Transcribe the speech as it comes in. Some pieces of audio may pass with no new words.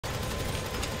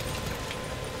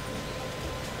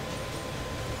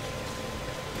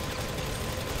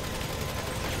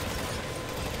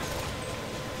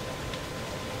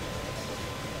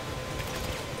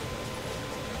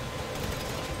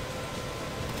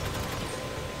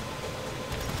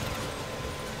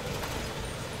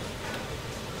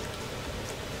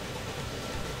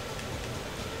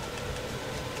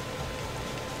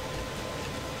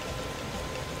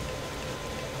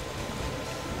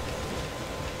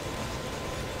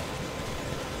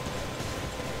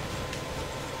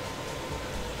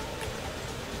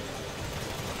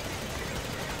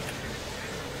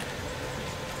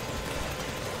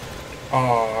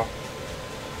Aw.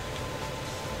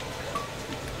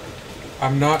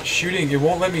 I'm not shooting. It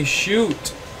won't let me shoot.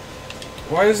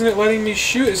 Why isn't it letting me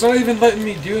shoot? It's not even letting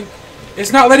me do...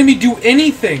 It's not letting me do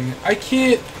anything. I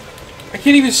can't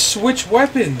even switch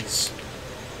weapons.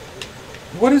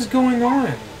 What is going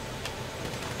on?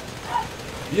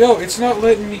 Yo, it's not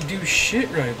letting me do shit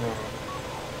right now.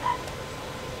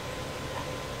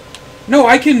 No,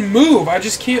 I can move. I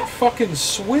just can't fucking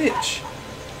switch.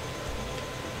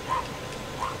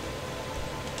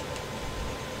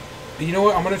 You know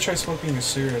what? I'm gonna try smoking a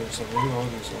cigarette or something. Maybe I'll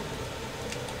do something.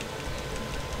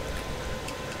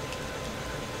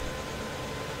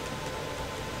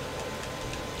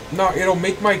 No, it'll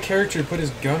make my character put his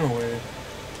gun away.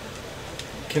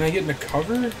 Can I get in the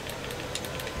cover?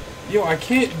 Yo, I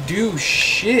can't do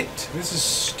shit. This is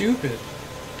stupid.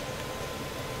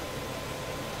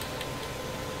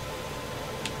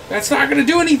 That's not gonna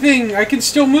do anything! I can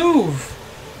still move!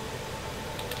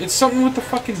 It's something with the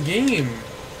fucking game.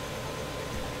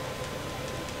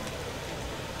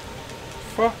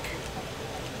 Fuck.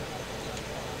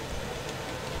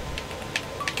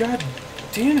 God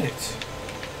damn it.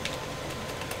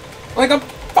 Like, I'm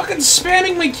fucking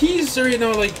spamming my keys right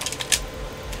now, like...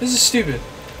 This is stupid.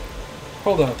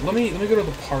 Hold up, let me go to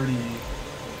the party.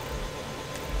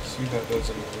 See if that does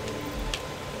anything.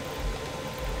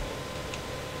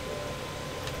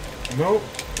 Nope.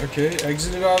 Okay,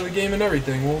 exited out of the game and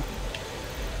everything. Well...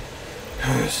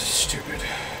 This is stupid.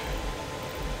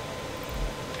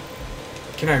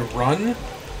 Can I run?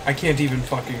 I can't even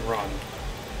fucking run.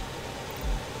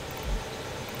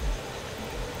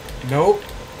 Nope.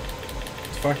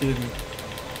 It's fucking...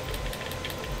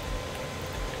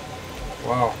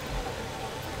 Wow.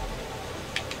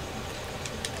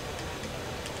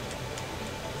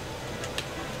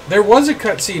 There was a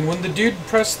cutscene when the dude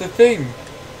pressed the thing.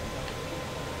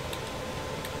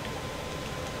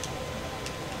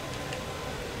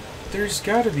 There's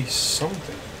gotta be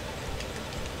something.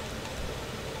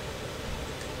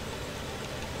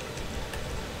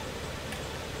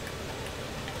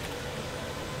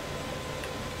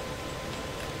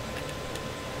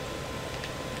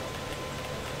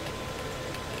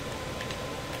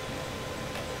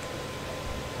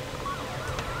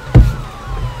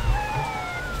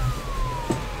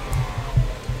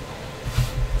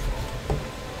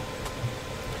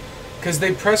 Because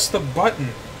they pressed the button.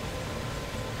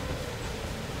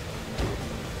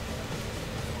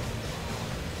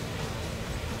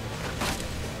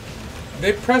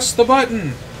 They pressed the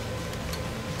button.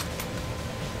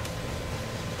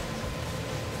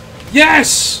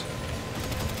 Yes!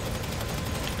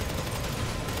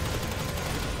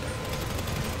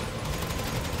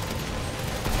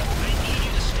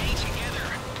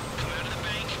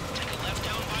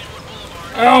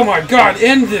 Oh my god,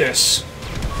 end this!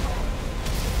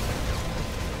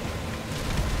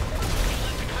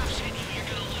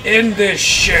 End this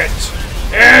shit!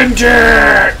 End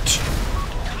it!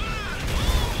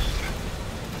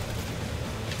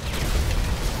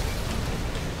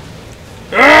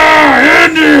 Ah!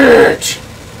 End it!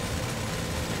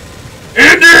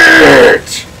 End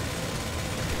it!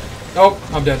 Oh,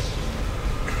 I'm dead.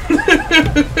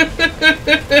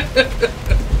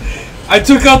 I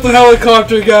took out the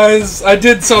helicopter, guys. I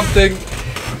did something.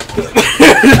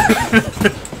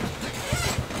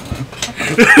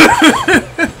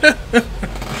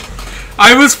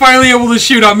 I was finally able to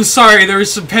shoot. I'm sorry, there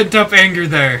was some pent-up anger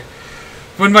there.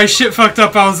 When my shit fucked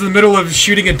up, I was in the middle of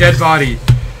shooting a dead body.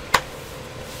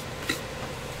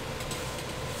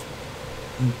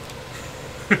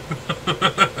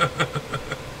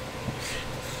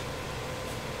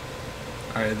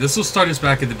 Alright, this will start us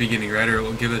back at the beginning, right? Or it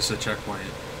will give us a checkpoint.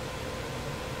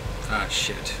 Ah,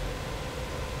 shit.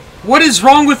 What is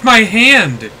wrong with my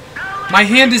hand? My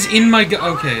hand is in my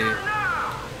gun. Okay.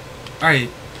 Alright.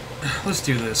 Let's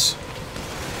do this.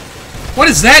 What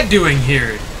is that doing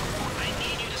here?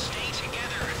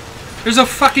 There's a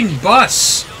fucking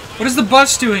bus. What is the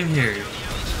bus doing here?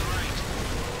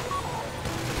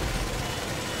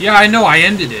 Yeah, I know. I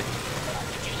ended it.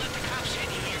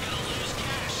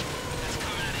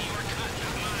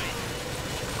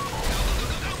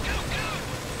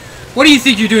 What do you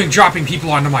think you're doing dropping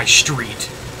people onto my street?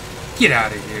 Get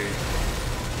out of here.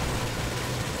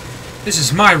 This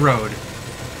is my road.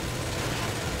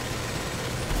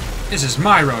 This is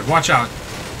my road. Watch out.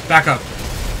 Back up.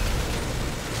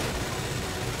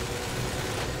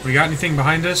 We got anything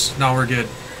behind us? No, we're good.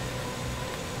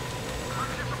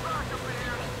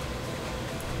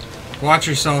 Watch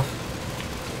yourself.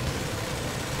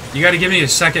 You gotta give me a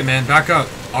second, man. Back up.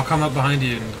 I'll come up behind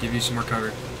you and give you some more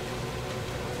cover.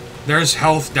 There's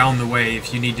health down the way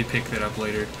if you need to pick that up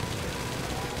later.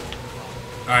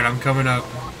 Alright, I'm coming up.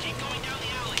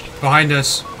 Behind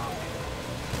us.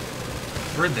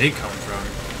 Where'd they come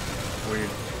from? Weird.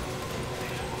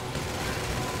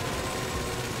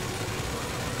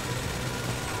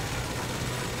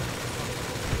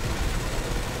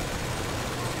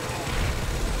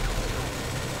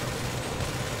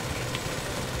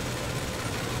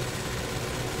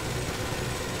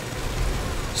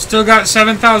 Still got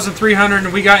 7,300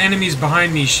 and we got enemies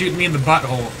behind me shooting me in the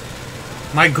butthole.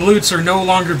 My glutes are no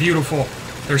longer beautiful.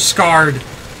 They're scarred.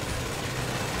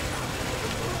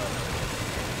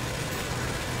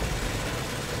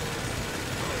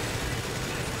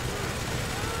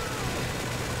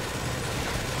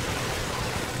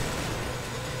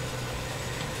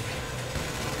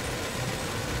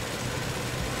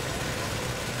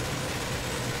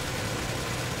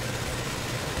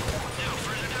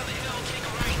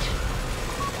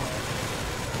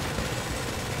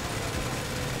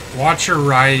 Watch your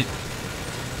right.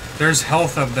 There's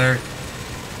health up there.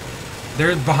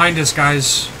 They're behind us,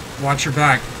 guys. Watch your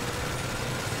back.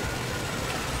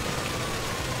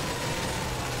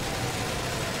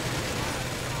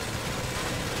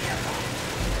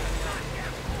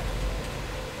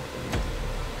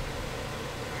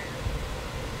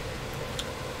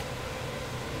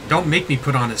 Don't make me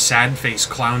put on a sad face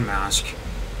clown mask.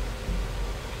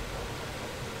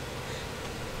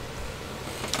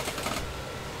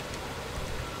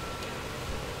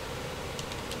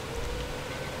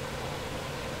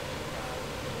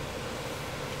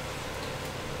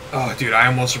 Oh, dude, I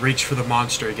almost reached for the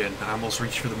monster again.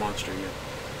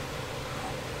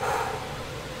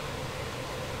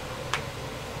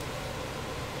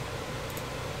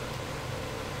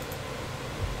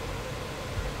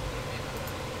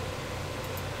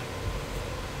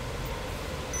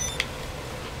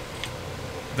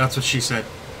 That's what she said.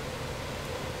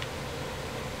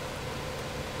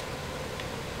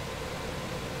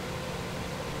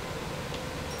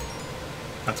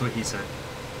 That's what he said.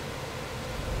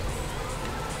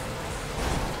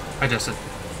 Hi, Justin.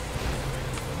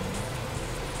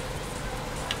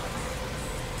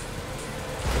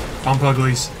 Bump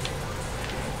uglies.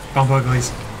 Bump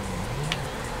uglies.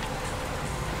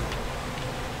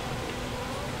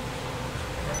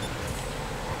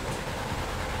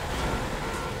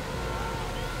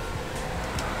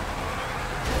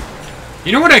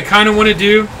 You know what I kind of want to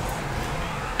do?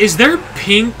 Is there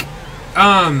pink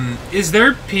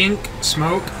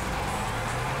smoke?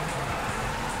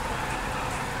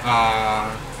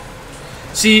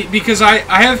 See, because I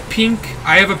have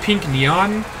a pink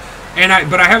neon,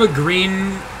 but I have a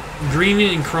green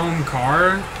and chrome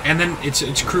car, and then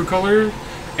it's crew color,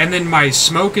 and then my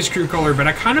smoke is crew color, but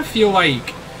I kind of feel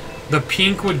like the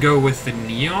pink would go with the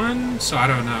neon, so I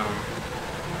don't know.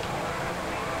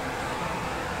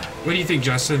 What do you think,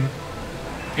 Justin?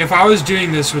 If I was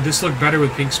doing this, would this look better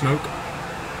with pink smoke?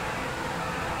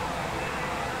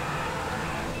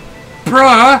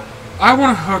 Bruh! I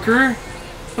want a hooker.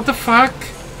 What the fuck?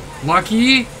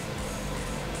 Lucky?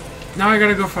 Now I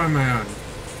gotta go find my own.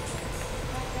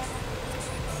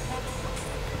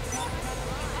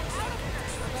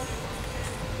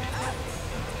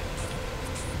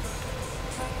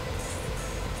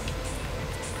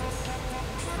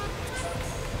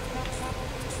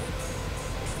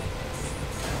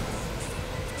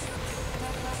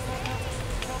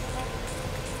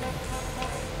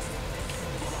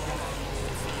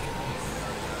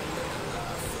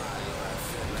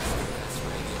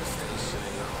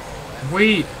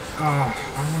 Wait, I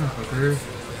want a hooker.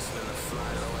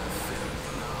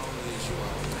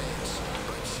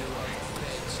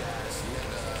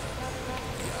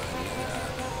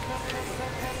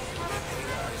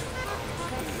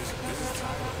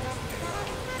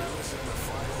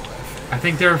 I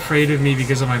think they're afraid of me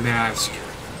because of my mask.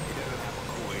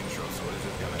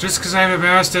 Just because I have a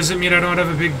mask doesn't mean I don't have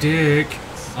a big dick.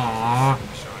 Aww.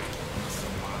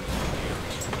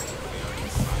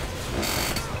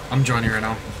 I'm joining right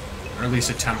now. Or at least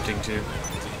attempting to.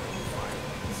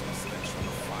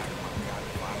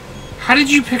 How did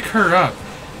you pick her up?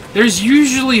 There's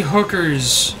usually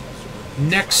hookers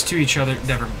next to each other.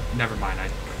 Never mind. I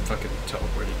fucking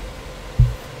teleported.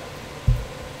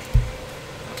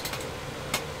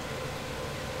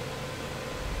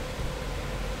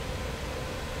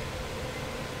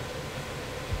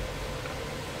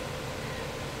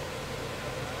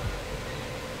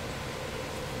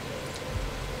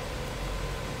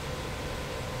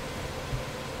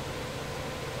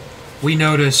 We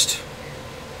noticed.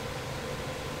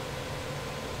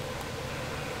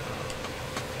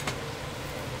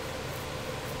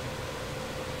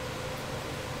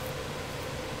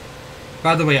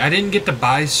 By the way, I didn't get to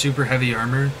buy super heavy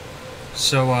armor,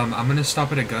 so I'm gonna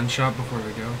stop at a gun shop before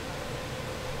we go.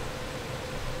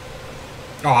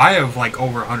 Oh, I have like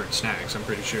over 100 snacks, I'm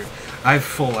pretty sure. I have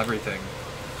full everything.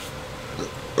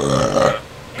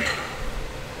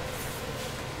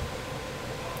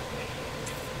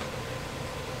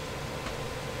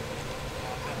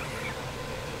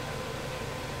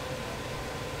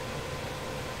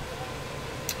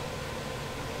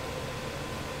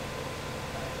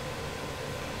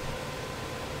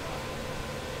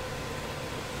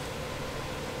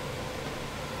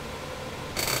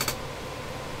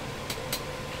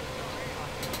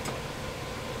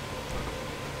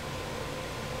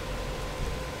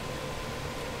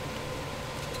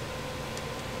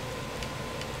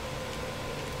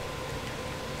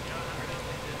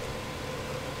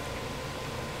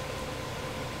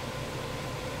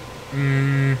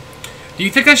 Do you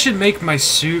think I should make my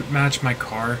suit match my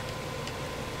car?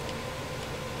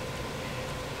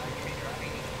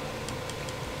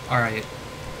 Alright.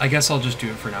 I guess I'll just do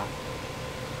it for now.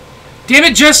 Damn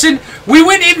it, Justin! We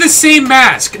went in the same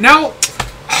mask! Now,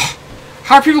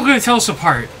 how are people going to tell us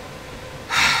apart?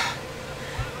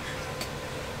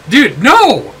 Dude,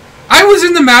 no! I was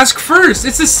in the mask first!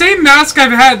 It's the same mask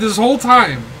I've had this whole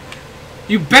time!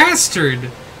 You bastard!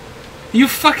 You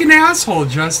fucking asshole,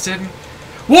 Justin.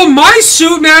 Well, my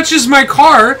suit matches my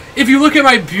car if you look at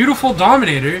my beautiful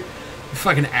Dominator. You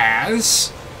fucking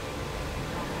ass.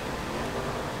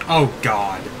 Oh,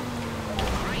 God.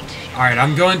 Alright,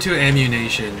 I'm going to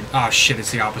ammunition. Oh, shit,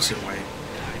 it's the opposite way.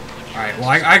 Alright, well,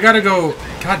 I gotta go...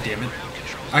 God damn it.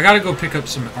 I gotta go pick up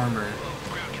some armor.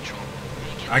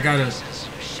 I gotta...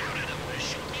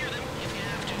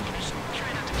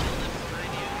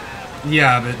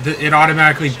 Yeah, but it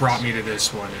automatically brought me to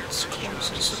this one. It's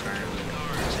closest, apparently.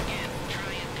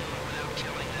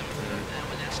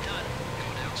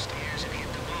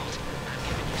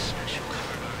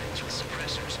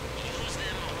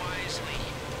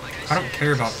 I don't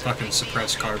care about fucking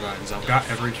suppressed carbines. I've got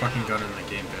every fucking gun in the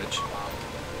game, bitch.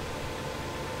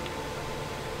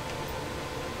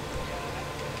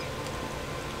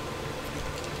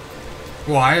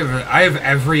 Well, I have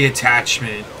every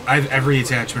attachment. I have every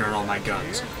attachment on all my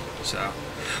guns. So,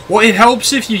 well, it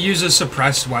helps if you use a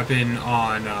suppressed weapon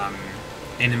on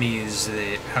enemies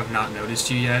that have not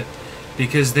noticed you yet,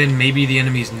 because then maybe the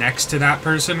enemies next to that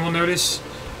person will notice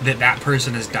that that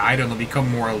person has died and they'll become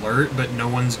more alert, but no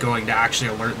one's going to actually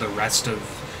alert the rest of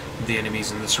the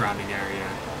enemies in the surrounding area.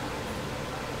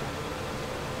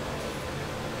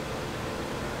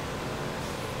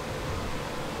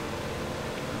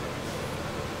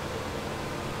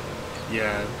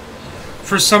 Yeah.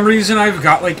 For some reason, I've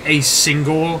got like a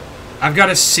single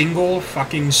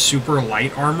fucking super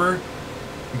light armor,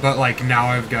 but like now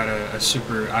I've got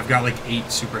I've got like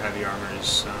 8 super heavy armors.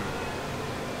 So.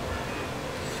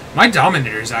 My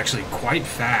Dominator is actually quite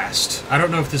fast. I don't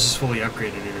know if this is fully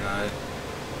upgraded or not.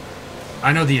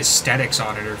 I know the aesthetics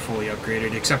on it are fully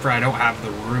upgraded, except for I don't have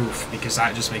the roof, because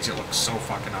that just makes it look so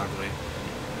fucking ugly.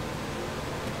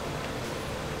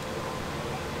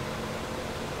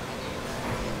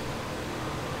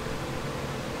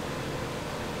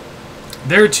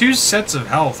 There are 2 sets of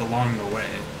health along the way.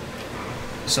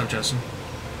 What's up, Justin?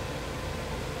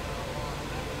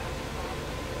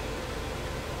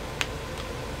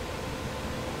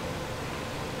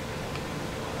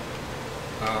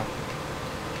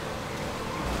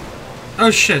 Oh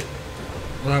shit.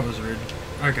 Well, that was rude.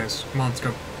 Alright guys, come on, let's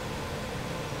go.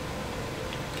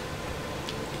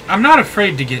 I'm not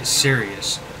afraid to get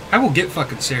serious. I will get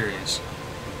fucking serious.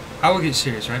 I will get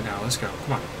serious right now. Let's go.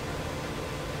 Come on.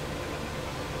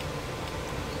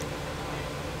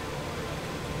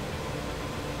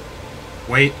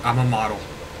 Wait, I'm a model.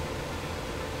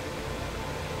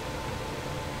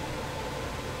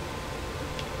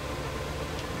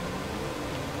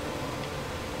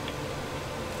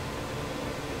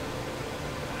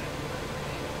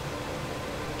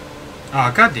 Aw,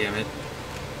 oh, god damn it.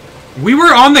 We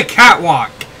were on the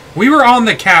catwalk. We were on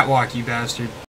the catwalk, you bastard.